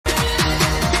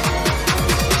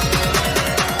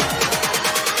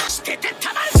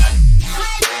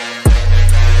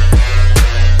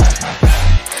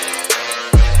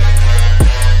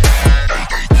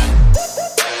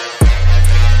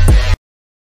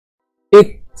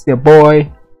It's your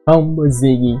boy, Humble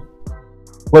Ziggy.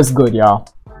 What's good, y'all?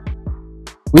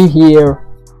 We here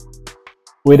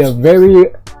with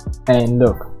a and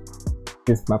look,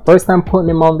 this is my first time putting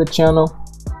him on the channel,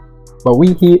 but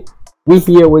we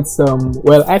here with some,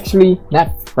 well, actually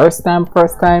not first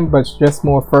time, but just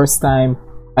more first time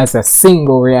as a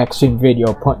single reaction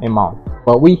video putting him on.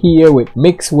 But we here with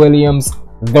Mix Williams,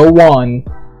 The One,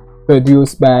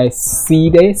 produced by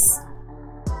CEDES.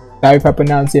 Sorry if I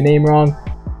pronounce your name wrong.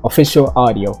 Official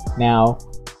audio. Now,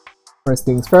 first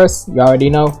things first, you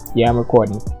already know, yeah, I'm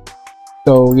recording.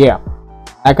 So yeah,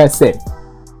 like I said,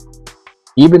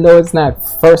 even though it's not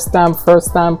first time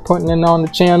putting it on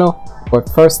the channel, but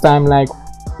first time like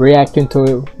reacting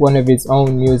to one of his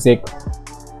own music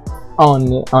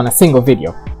on a single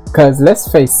video. Because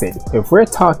let's face it, if we're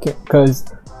talking,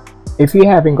 because if you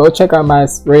haven't, go check out my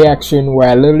reaction where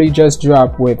I literally just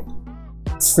dropped with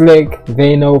Slick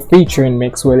They Know featuring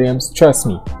Mix Williams. Trust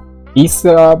me, he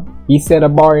set a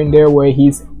bar in there where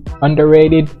he's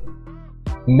underrated.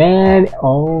 Man,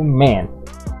 oh man,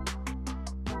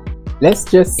 let's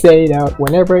just say that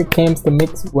whenever it comes to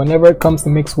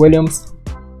Mix Williams,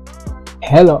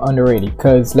 hella underrated.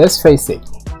 Because let's face it,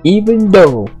 even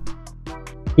though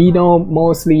he don't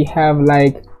mostly have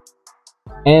like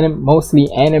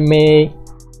mostly anime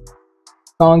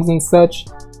songs and such,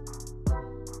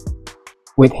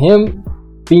 with him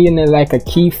being like a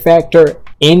key factor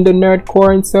in the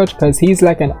nerdcore and such, because he's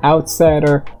like an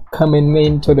outsider coming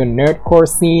into the nerdcore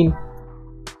scene,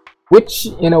 which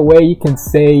in a way you can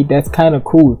say that's kind of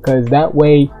cool, because that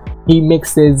way he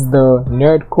mixes the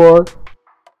nerdcore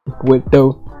with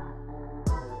the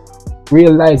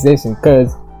realization.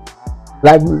 Because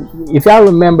like, if y'all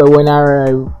remember when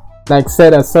I like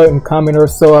said a certain comment or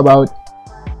so about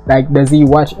like, does he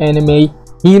watch anime,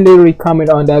 he literally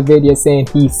commented on that video saying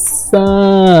he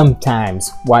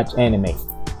sometimes watch anime.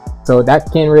 So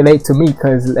that can relate to me,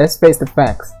 because let's face the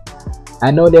facts, I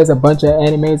know there's a bunch of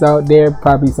animes out there,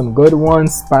 probably some good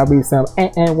ones, probably some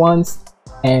ones,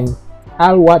 and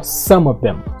I'll watch some of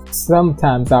them.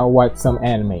 Sometimes I'll watch some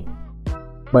anime,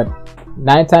 but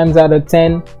 9 times out of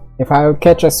 10, if I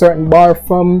catch a certain bar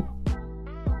from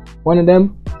one of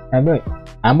them,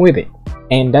 I'm with it.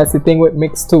 And that's the thing with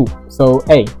Mix too. So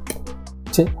hey,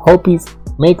 hope he's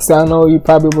Mix, I know you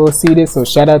probably will see this, so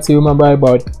shout out to you, my boy.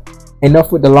 But enough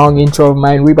with the long intro of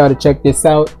mine, we about to check this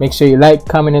out. Make sure you like,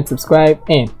 comment, and subscribe,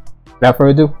 and without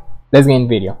further ado, let's get in the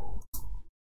video.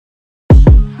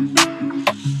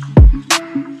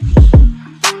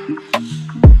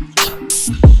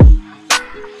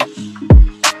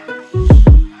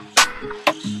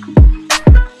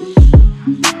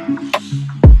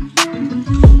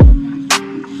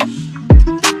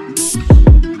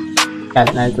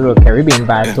 Got a nice little Caribbean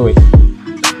vibe to it.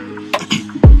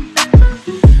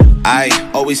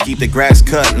 I always keep the grass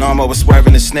cut, lawnmower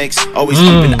swerving the snakes. Always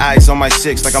keeping eyes on my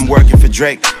 6 like I'm working for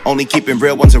Drake. Only keeping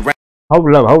real ones around.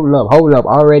 Hold up.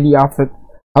 Already off the.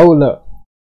 Hold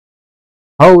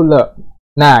up.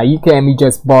 Nah, you can't be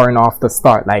just barring off the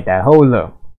start like that. Hold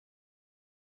up.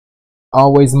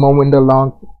 Always mowing the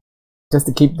lawn just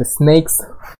to keep the snakes.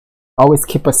 Always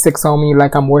keep a 6 on me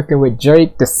like I'm working with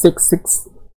Drake. The 666.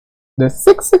 The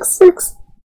 666.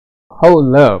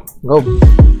 Hold up. Go.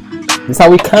 This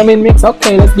how we come in, Mix?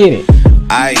 Okay, let's get it.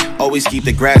 I always keep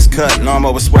the grass cut,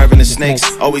 lawnmower swerving the snakes.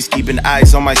 Always keeping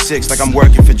eyes on my 6 like I'm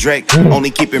working for Drake.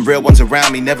 Only keeping real ones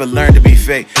around me, never learn to be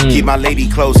fake. Keep my lady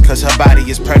close, cause her body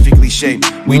is perfectly shaped.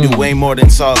 We do way more than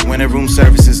talk when her room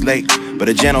service is late. But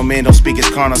a gentleman don't speak his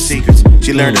carnal secrets.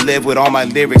 She learned to live with all my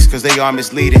lyrics, cause they are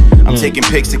misleading. I'm taking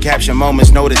pics to capture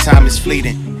moments, know the time is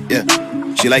fleeting. Yeah.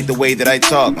 She like the way that I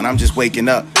talk when I'm just waking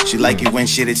up. She like it when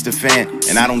shit hits the fan,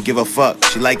 and I don't give a fuck.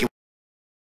 She like it.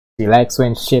 She likes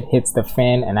when shit hits the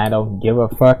fan, and I don't give a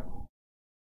fuck.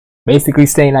 Basically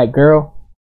saying like,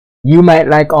 girl, you might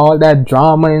like all that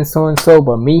drama and so,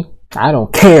 but me, I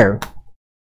don't care.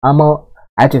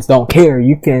 I just don't care.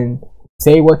 You can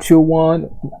say what you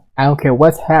want. I don't care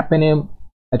what's happening.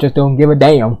 I just don't give a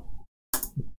damn.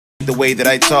 The way that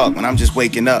I talk when I'm just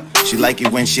waking up. She like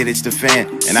it when shit hits the fan,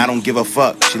 and I don't give a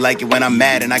fuck. She like it when I'm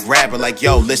mad and I grab her like,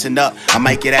 yo, listen up. I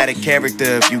might get out of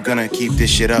character if you gonna keep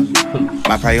this shit up.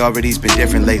 My priorities been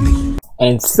different lately.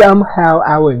 And somehow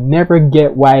I would never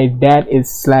get why that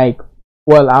is like,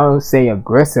 well, I don't say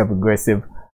aggressive,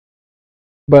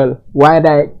 but why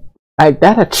that, like,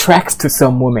 that attracts to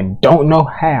some women. Don't know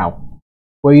how.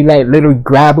 Where you like literally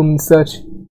grab them and such.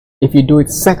 If you do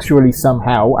it sexually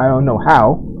somehow, I don't know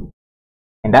how,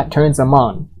 and that turns them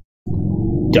on.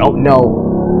 Don't know.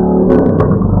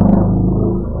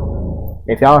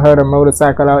 If y'all heard a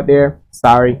motorcycle out there,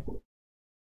 sorry.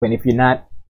 But if you're not,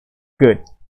 good.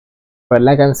 But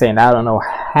like I'm saying, I don't know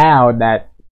how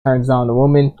that turns on the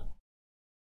woman,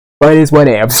 but it's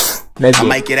whatever. I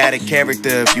might get out of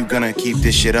character if you gonna keep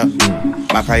this shit up.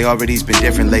 My priorities been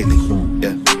different lately.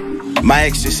 Yeah. My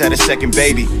ex just had a second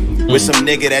baby with some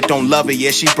nigga that don't love her.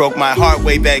 Yeah, she broke my heart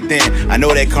way back then. I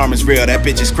know that karma's real, that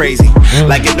bitch is crazy.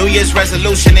 Like a New Year's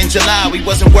resolution in July, we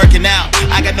wasn't working out.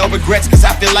 I got no regrets cause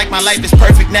I feel like my life is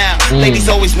perfect now. Ladies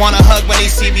always wanna hug when they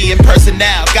see me in person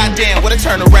now. Goddamn, what a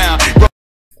turnaround.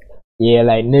 Yeah,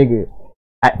 like nigga,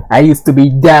 I used to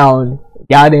be down.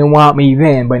 Y'all didn't want me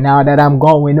then, but now that I'm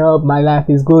going up, my life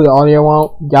is good. All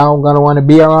y'all gonna want to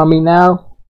be around me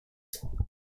now.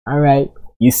 All right.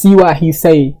 You see what he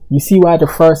say? You see why the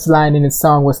first line in the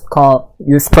song was called?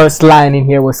 This first line in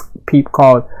here was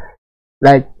called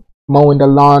like mowing the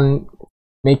lawn,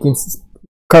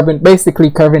 basically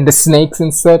covering the snakes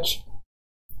and such.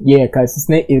 Yeah, cause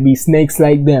it'd be snakes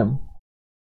like them.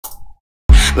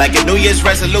 Like a New Year's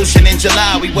resolution in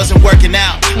July, we wasn't working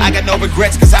out. I got no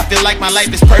regrets cause I feel like my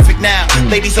life is perfect now.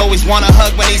 Ladies always wanna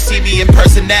hug when they see me in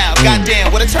person now.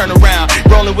 Goddamn, what a turnaround.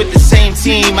 Rolling with the same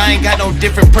team, I ain't got no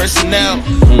different personnel.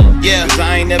 Yeah, cause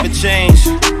I ain't never changed,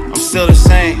 I'm still the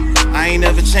same. I ain't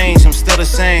never changed, I'm still the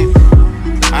same.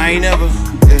 I ain't never,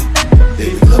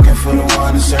 They be looking for the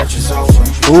one, the search is over.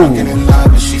 Drunken in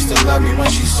love, but she still love me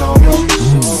when she's sober.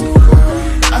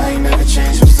 I ain't never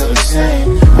changed, I'm still the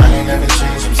same. I ain't never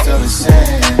changed, I'm still the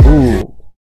same. Ooh,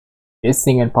 this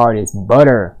singing part is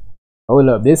butter. Hold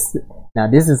up, this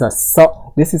is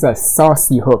a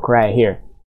saucy hook right here.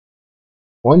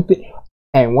 One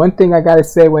thing I gotta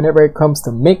say, whenever it comes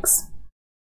to Mix,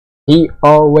 he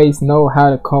always know how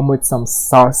to come with some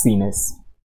sauciness.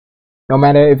 No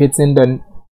matter if it's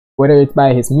whether it's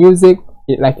by his music,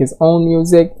 like his own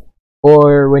music,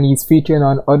 or when he's featuring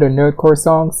on other nerdcore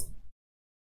songs.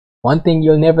 One thing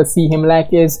you'll never see him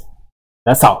like is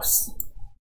the sauce.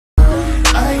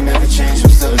 I ain't never changed,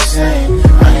 I'm still the same.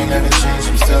 I ain't never changed,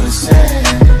 I'm still the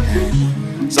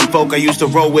same. Some folk I used to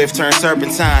roll with turn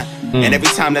serpentine. And every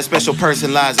time that special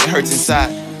person lies, it hurts inside.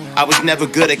 I was never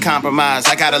good at compromise,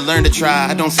 I gotta learn to try.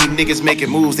 I don't see niggas making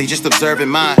moves, they just observing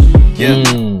mine. Yeah.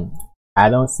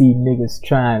 I don't see niggas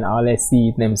trying, all I see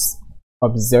is them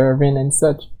observing and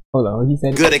such. Hold on, what he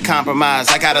said? Good at compromise,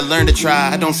 I gotta learn to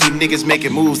try. I don't see niggas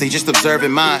making moves, they just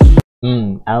observing mine.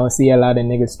 I don't see a lot of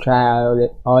niggas try.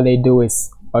 All they do is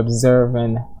observe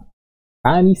and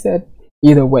he said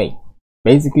either way.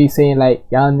 Basically saying like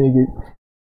y'all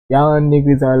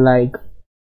niggas are like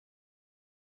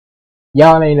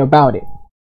y'all ain't about it.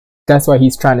 That's what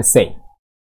he's trying to say.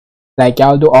 Like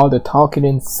y'all do all the talking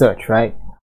and such, right?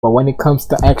 But when it comes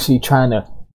to actually trying to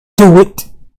do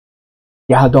it,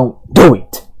 y'all don't do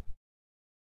it.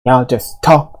 Y'all just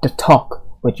talk the talk,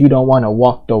 but you don't want to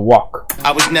walk the walk.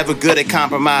 I was never good at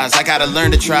compromise, I gotta learn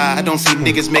to try. I don't see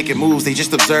niggas making moves, they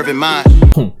just observing mine.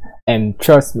 And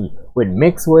trust me, with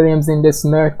Mix Williams in this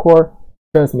nerdcore,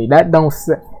 trust me, that don't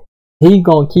say he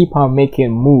gonna keep on making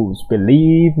moves,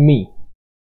 believe me.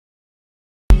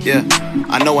 Yeah,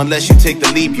 I know unless you take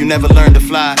the leap, you never learn to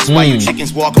fly. That's why you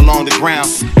chickens walk along the ground,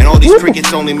 and all these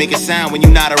crickets only make a sound when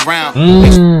you're not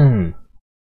around.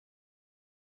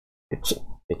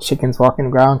 The chickens walking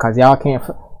the ground cause y'all can't.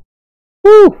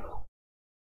 Woo!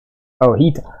 Oh,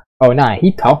 he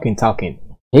talking.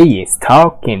 He is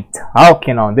talking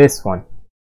on this one.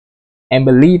 And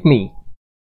believe me,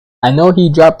 I know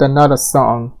he dropped another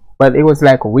song, but it was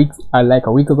like a week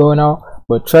ago now.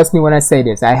 But trust me when I say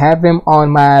this, I have him on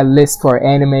my list for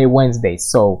Anime Wednesday.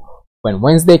 So when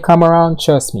Wednesday come around,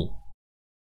 trust me.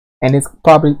 And it's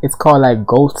called like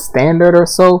Gold Standard or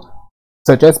so.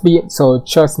 So trust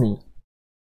me.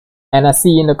 And I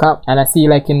see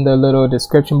like in the little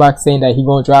description box saying that he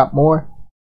gonna drop more.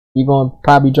 He gonna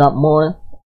probably drop more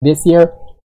this year.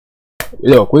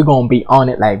 Look, we're gonna be on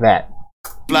it like that.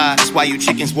 That's why you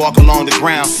chickens walk along the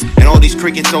ground, and all these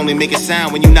crickets only make a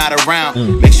sound when you're not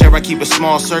around. Make sure I keep a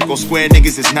small circle, square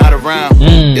niggas is not around.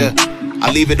 Yeah, I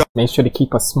leave it. Make sure to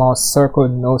keep a small circle,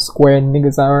 no square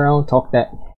niggas are around. Talk that.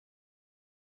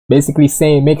 Basically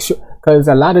saying make sure, cause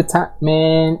a lot of time,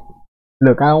 man.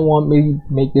 Look, I don't want me to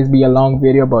make this be a long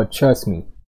video, but trust me,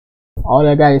 all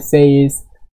I gotta say is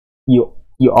you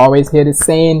always hear the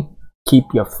saying,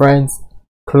 keep your friends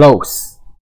close.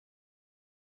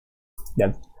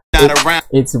 Yeah.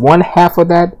 It's one half of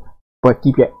that, but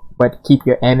keep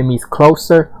your enemies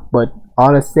closer. But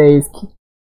all I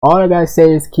gotta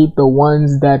say is keep the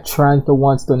ones that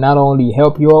wants to not only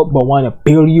help you up but want to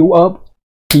build you up.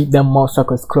 Keep them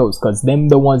motherfuckers close, cause them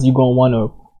the ones you gonna wanna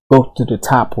go to the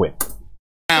top with.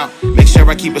 Make sure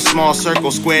I keep a small circle,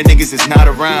 square niggas is not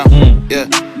around. Yeah,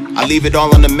 I leave it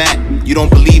all on the mat. You don't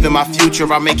believe in my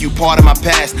future, I make you part of my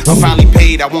past. I'm finally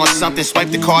paid, I want something, swipe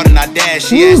the card and I dash.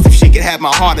 She asked if she could have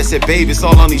my heart, I said, babe, it's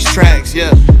all on these tracks,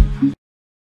 yeah.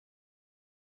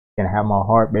 Can have my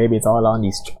heart, baby, it's all on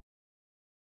these tracks.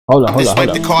 Hold on.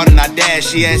 Swipe the card and I dash.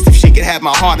 She asked if she could have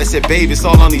my heart, I said, babe, it's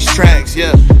all on these tracks,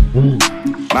 yeah.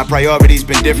 My priorities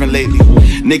been different lately.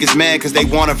 Niggas mad cause they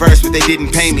want a verse but they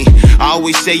didn't pay me. I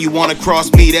always say you wanna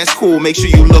cross me, that's cool. Make sure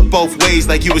you look both ways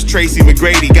like you was Tracy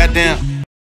McGrady. Goddamn.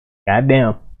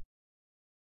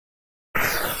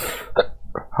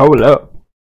 Hold up.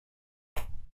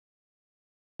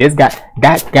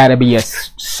 That gotta be a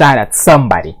shot at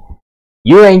somebody.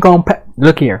 You ain't gonna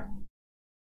look here.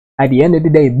 At the end of the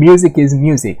day, music is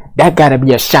music. That gotta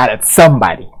be a shot at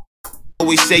somebody.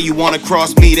 Always say you wanna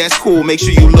cross me, that's cool. Make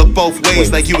sure you look both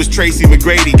ways like you was Tracy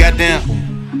McGrady.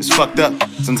 Goddamn, it's fucked up.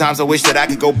 Sometimes I wish that I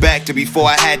could go back to before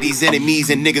I had these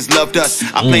enemies and niggas loved us.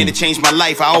 I plan to change my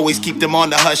life, I always keep them on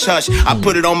the hush hush. I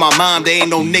put it on my mom, there ain't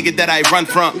no nigga that I run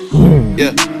from.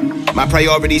 Yeah. My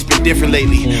priorities been different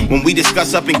lately. When we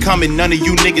discuss up and coming, none of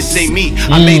you niggas say me.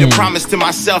 I made a promise to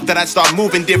myself that I'd start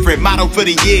moving different. Motto for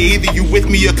the year, either you with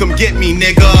me or come get me,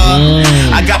 nigga.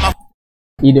 I got my...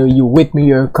 Either you with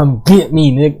me or come get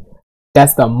me, nigga.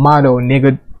 That's the motto,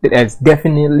 nigga. That's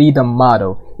definitely the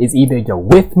motto. It's either you're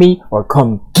with me or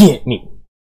come get me.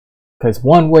 Cause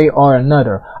one way or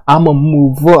another, I'ma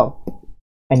move up.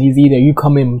 And it's either you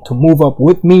come in to move up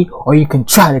with me or you can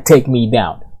try to take me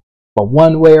down. But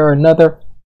one way or another,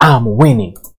 I'm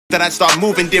winning. That I start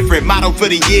moving different. Motto for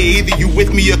the year, either you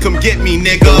with me or come get me,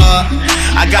 nigga.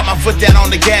 I got my foot down on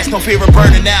the gas, no fear of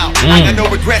burning out. I got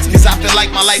no regrets cause I feel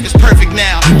like my life is perfect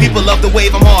now. People love the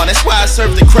wave I'm on, that's why I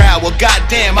serve the crowd. Well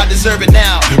goddamn, I deserve it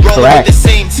now. Rolling with the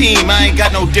same team, I ain't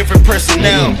got no different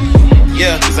personnel.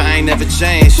 Yeah, cause I ain't never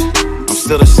changed, I'm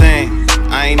still the same.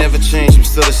 I ain't never changed, I'm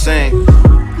still the same.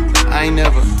 I ain't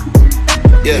never.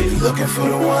 Yeah, you looking for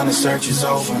the one, the search is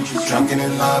over. Drunk and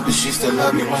in love, but she still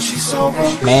love me when she's sober.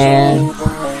 Man,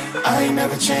 I ain't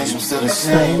never changed, I'm still the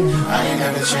same. I ain't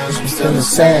never changed, I'm still the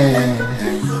same.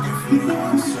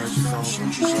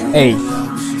 Hey,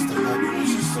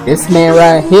 this man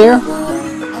right here,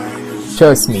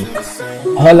 trust me,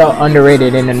 hella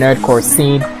underrated in the nerdcore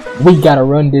scene. We gotta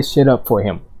run this shit up for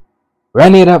him.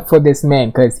 Run it up for this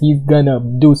man, cause he's gonna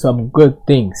do some good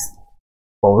things.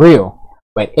 For real.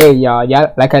 But hey y'all,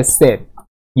 like I said,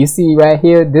 you see right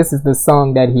here, this is the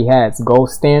song that he has, Gold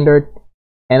Standard,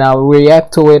 and I'll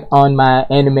react to it on my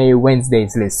Anime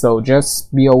Wednesdays list, so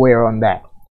just be aware on that.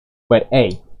 But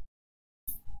hey,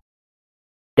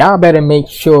 y'all better make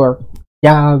sure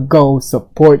y'all go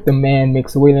support the man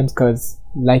Mix Williams, cause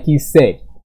like he said,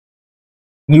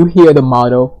 you hear the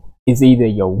motto, it's either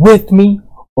you're with me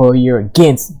or you're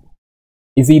against me.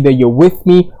 It's either you're with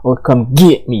me or come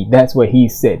get me. That's what he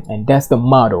said, and that's the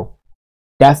motto.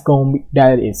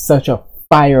 That is such a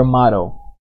fire motto.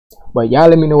 But y'all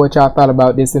let me know what y'all thought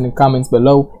about this in the comments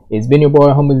below. It's been your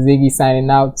boy Humble Ziggy signing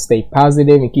out. Stay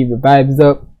positive and keep the vibes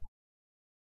up.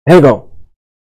 Here we go.